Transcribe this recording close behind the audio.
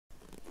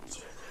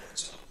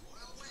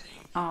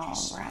All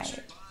right.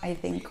 I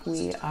think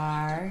we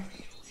are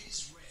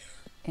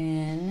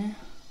in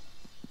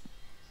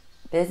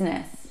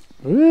business.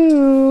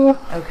 Woo!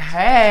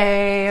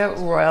 Okay.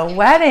 Royal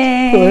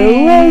wedding.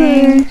 Royal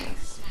wedding.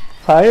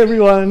 Hi,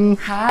 everyone.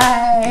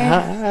 Hi.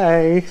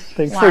 Hi.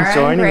 Thanks Lauren for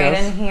joining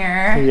Braden us.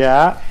 here.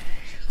 Yeah.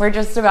 We're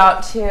just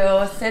about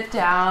to sit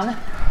down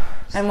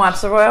and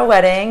watch the royal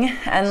wedding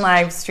and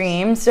live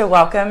stream. So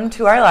welcome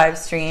to our live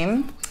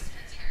stream.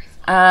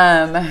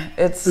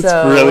 It's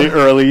really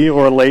early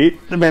or late,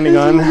 depending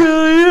on.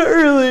 Really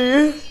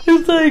early.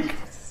 It's like,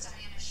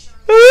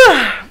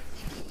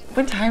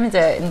 what time is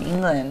it in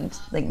England?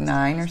 Like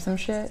 9 or some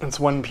shit? It's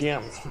 1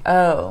 p.m.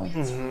 Oh,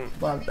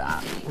 love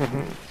that.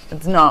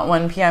 It's not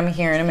 1 p.m.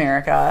 here in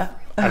America.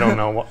 I don't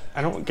know.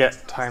 I don't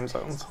get time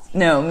zones.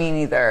 No, me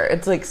neither.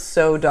 It's like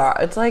so dark.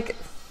 It's like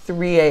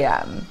 3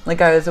 a.m.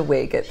 Like I was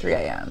awake at 3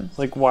 a.m.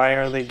 Like, why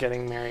are they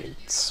getting married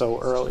so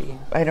early?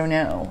 I don't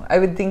know. I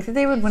would think that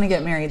they would want to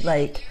get married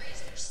like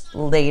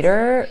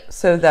later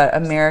so that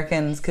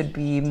Americans could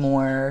be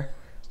more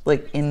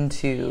like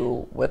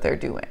into what they're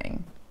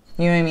doing.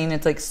 You know what I mean?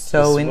 It's like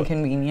so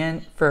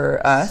inconvenient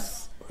for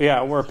us.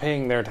 Yeah, we're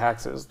paying their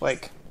taxes.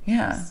 Like,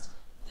 Yeah.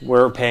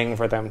 we're paying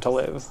for them to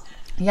live.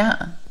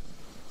 Yeah.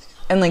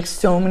 And like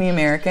so many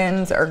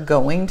Americans are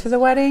going to the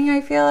wedding, I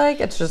feel like.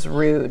 It's just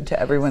rude to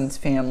everyone's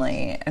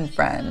family and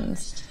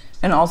friends.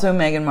 And also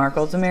Meghan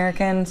Markle's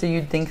American, so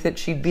you'd think that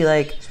she'd be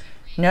like,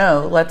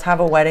 no, let's have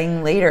a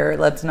wedding later.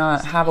 Let's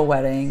not have a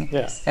wedding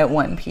at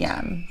 1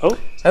 p.m. Oh,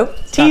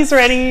 Tea's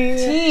ready.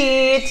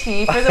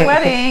 Tea for the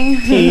wedding.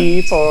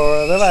 Tea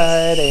for the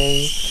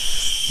wedding.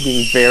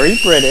 Being very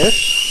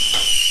British.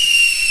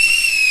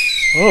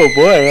 Oh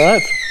boy,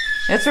 that's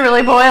It's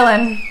really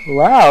boiling.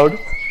 loud.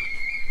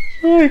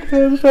 I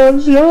can't stop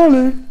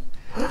yawning.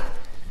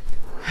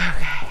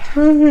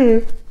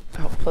 Okay.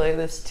 Hopefully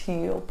this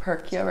tea will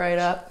perk you right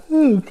up.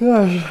 Oh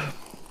gosh.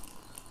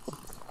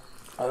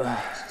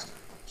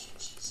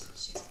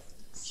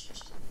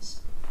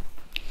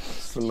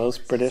 It's the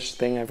most British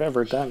thing I've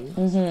ever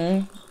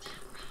done.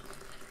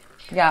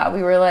 Yeah,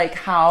 we were like,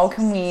 how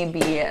can we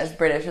be as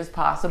British as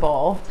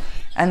possible?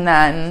 And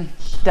then,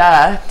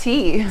 duh,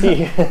 tea.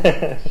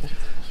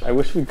 I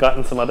wish we'd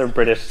gotten some other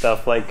British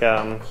stuff like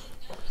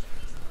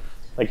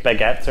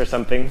baguettes or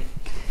something.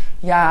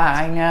 Yeah,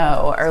 I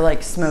know. Or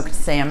like smoked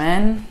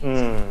salmon.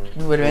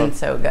 It would have been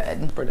so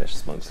good. British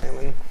smoked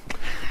salmon.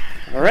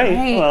 All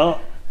right.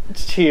 Well,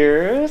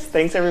 cheers.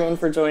 Thanks everyone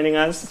for joining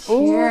us.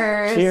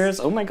 Cheers. Ooh, cheers.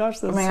 Oh my gosh,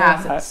 this Oh my is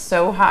gosh, so hot. it's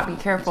so hot. Be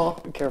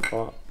careful. Be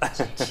careful.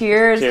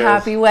 Cheers. Cheers.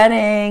 Happy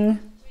wedding.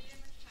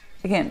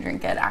 I can't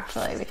drink it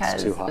actually because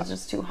It's too hot. it's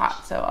just too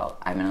hot. So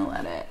I'm going to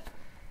let it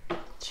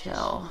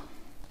chill.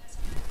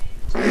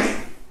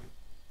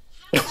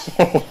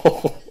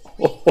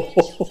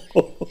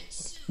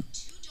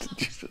 Did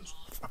you just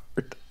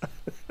fart?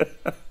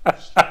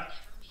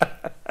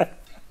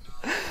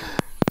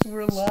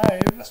 We're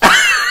live.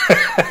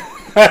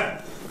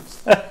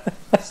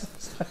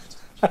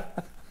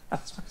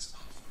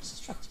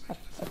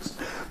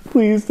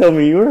 Please tell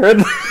me you heard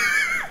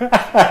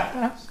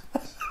that.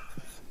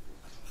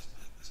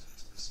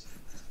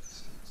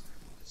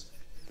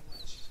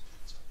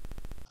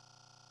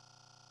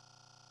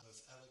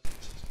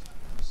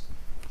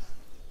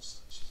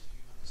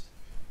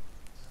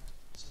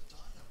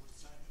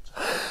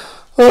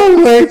 Oh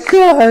my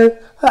god!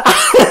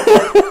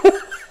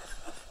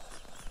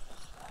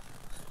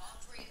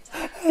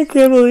 I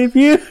can't believe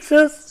you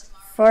just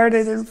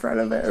farted in front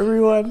of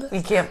everyone.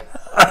 We can't.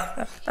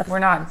 We're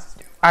not.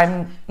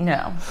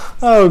 No.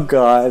 Oh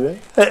god.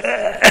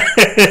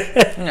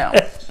 No.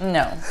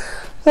 No.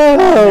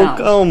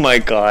 Oh my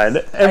god.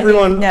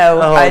 Everyone.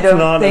 I it's don't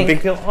not think. a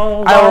big deal.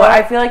 Oh,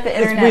 I feel like the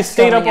internet's we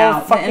stayed up going all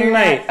out. fucking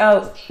night.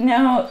 Oh,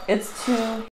 no. It's too.